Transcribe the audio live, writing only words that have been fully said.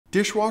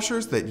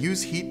Dishwashers that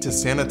use heat to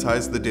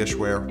sanitize the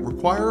dishware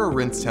require a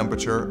rinse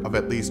temperature of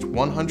at least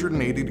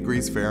 180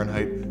 degrees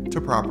Fahrenheit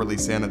to properly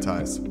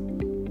sanitize.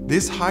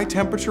 This high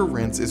temperature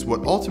rinse is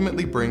what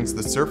ultimately brings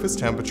the surface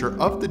temperature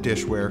of the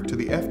dishware to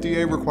the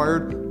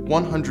FDA-required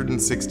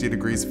 160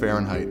 degrees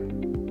Fahrenheit.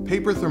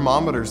 Paper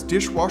Thermometer's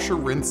Dishwasher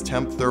Rinse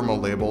Temp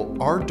Thermolabel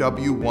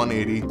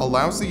RW-180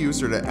 allows the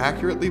user to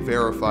accurately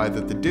verify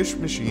that the dish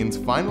machine's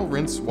final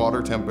rinse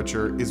water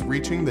temperature is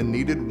reaching the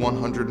needed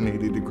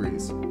 180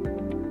 degrees.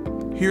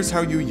 Here's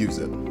how you use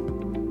it.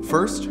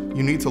 First,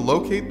 you need to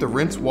locate the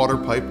rinse water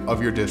pipe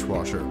of your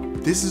dishwasher.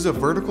 This is a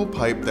vertical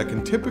pipe that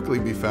can typically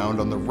be found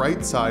on the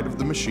right side of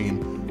the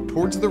machine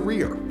towards the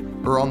rear,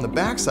 or on the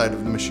back side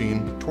of the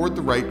machine toward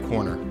the right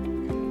corner.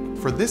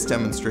 For this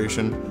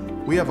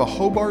demonstration, we have a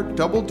Hobart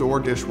double-door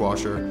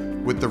dishwasher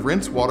with the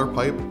rinse water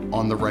pipe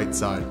on the right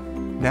side.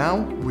 Now,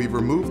 we've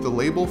removed the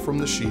label from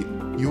the sheet.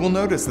 You will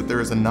notice that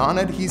there is a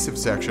non-adhesive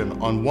section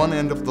on one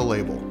end of the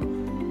label.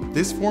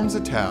 This forms a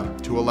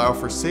tab to allow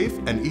for safe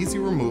and easy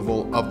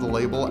removal of the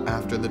label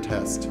after the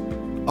test.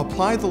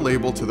 Apply the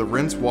label to the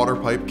rinse water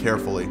pipe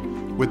carefully,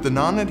 with the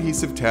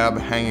non-adhesive tab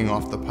hanging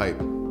off the pipe.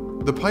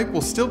 The pipe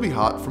will still be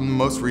hot from the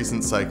most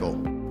recent cycle.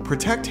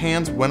 Protect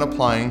hands when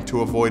applying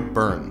to avoid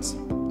burns.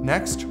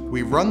 Next,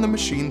 we run the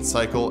machine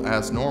cycle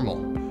as normal.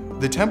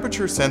 The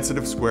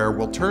temperature-sensitive square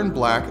will turn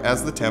black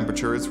as the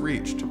temperature is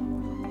reached.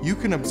 You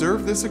can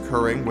observe this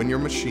occurring when your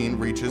machine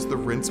reaches the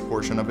rinse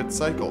portion of its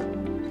cycle.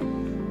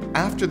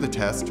 After the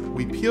test,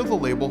 we peel the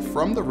label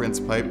from the rinse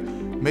pipe,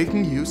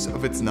 making use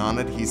of its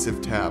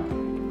non-adhesive tab.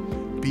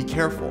 Be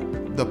careful,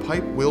 the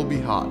pipe will be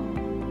hot.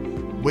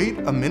 Wait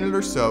a minute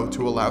or so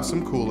to allow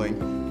some cooling,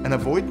 and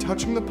avoid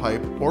touching the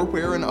pipe or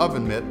wear an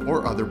oven mitt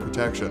or other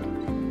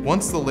protection.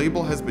 Once the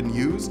label has been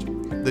used,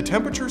 the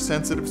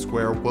temperature-sensitive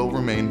square will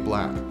remain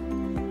black.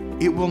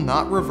 It will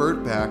not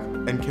revert back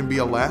and can be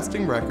a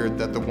lasting record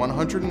that the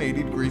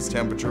 180 degrees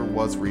temperature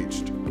was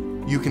reached.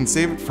 You can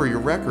save it for your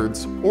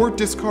records or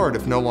discard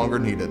if no longer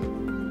needed.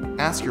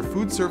 Ask your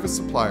food service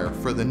supplier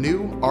for the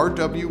new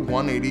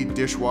RW-180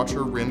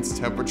 Dishwasher Rinse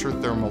Temperature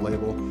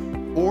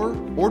Thermolabel or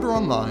order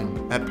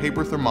online at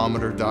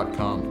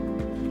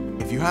paperthermometer.com.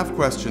 If you have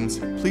questions,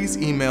 please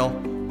email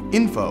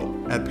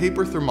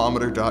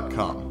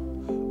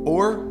info@paperthermometer.com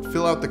or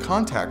fill out the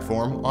contact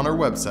form on our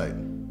website.